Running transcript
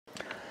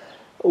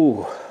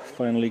Oh,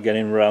 finally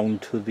getting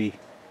round to the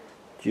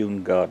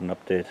June garden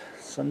update.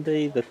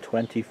 Sunday the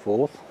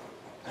 24th,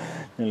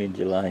 nearly in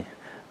July,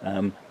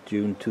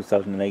 June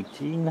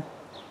 2018.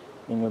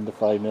 England are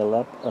 5-0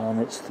 up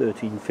and it's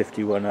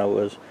 13:51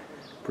 hours,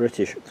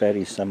 British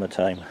very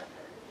summertime.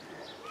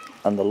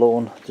 And the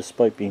lawn,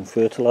 despite being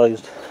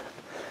fertilised,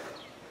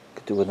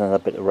 could do with another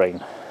bit of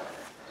rain.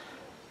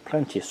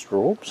 Plenty of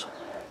straws.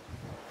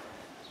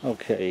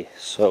 Okay,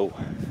 so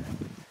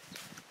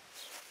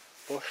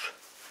bush.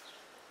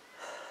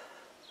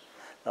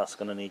 That's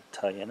going to need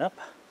tying up.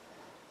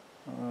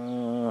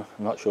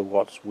 Not sure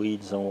what's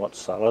weeds and what's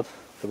salad.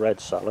 The red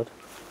salad.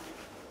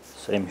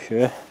 Same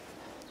here.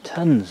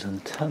 Tons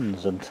and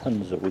tons and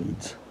tons of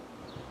weeds.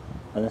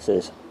 And this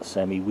is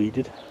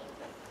semi-weeded.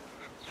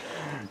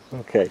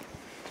 Okay.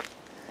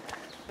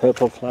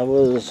 Purple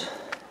flowers.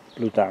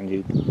 Blue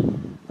Danube.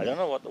 I don't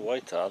know what the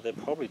white are. They're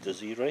probably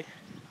Desiree.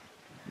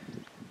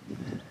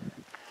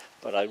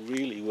 But I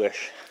really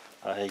wish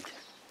I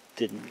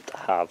didn't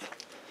have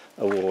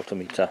a water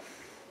meter,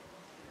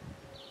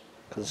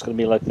 because it's going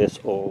to be like this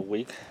all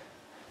week.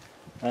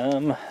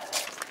 Those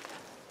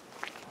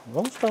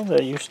down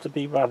there used to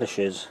be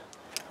radishes,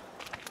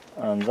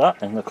 and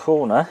that in the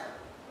corner,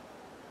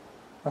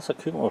 that's a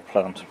cucumber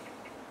plant.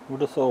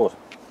 Would have thought.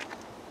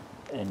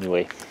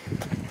 Anyway,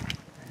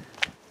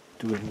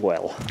 doing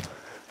well.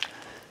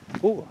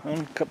 Oh,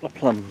 and a couple of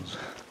plums,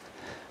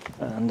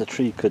 and the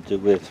tree could do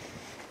with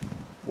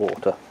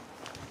water.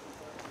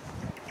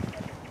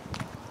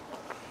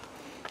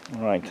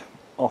 Right,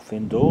 off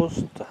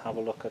indoors to have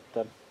a look at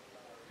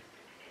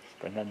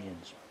spring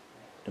onions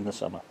in the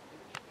summer.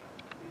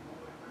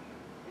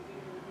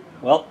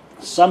 Well,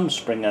 some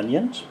spring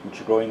onions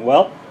which are growing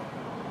well.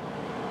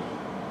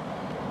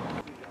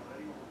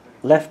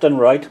 Left and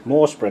right,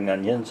 more spring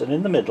onions, and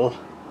in the middle,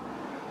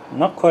 I'm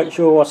not quite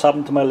sure what's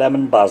happened to my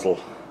lemon basil,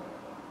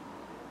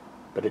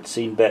 but it's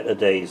seen better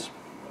days.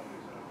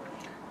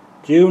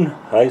 June,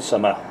 high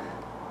summer.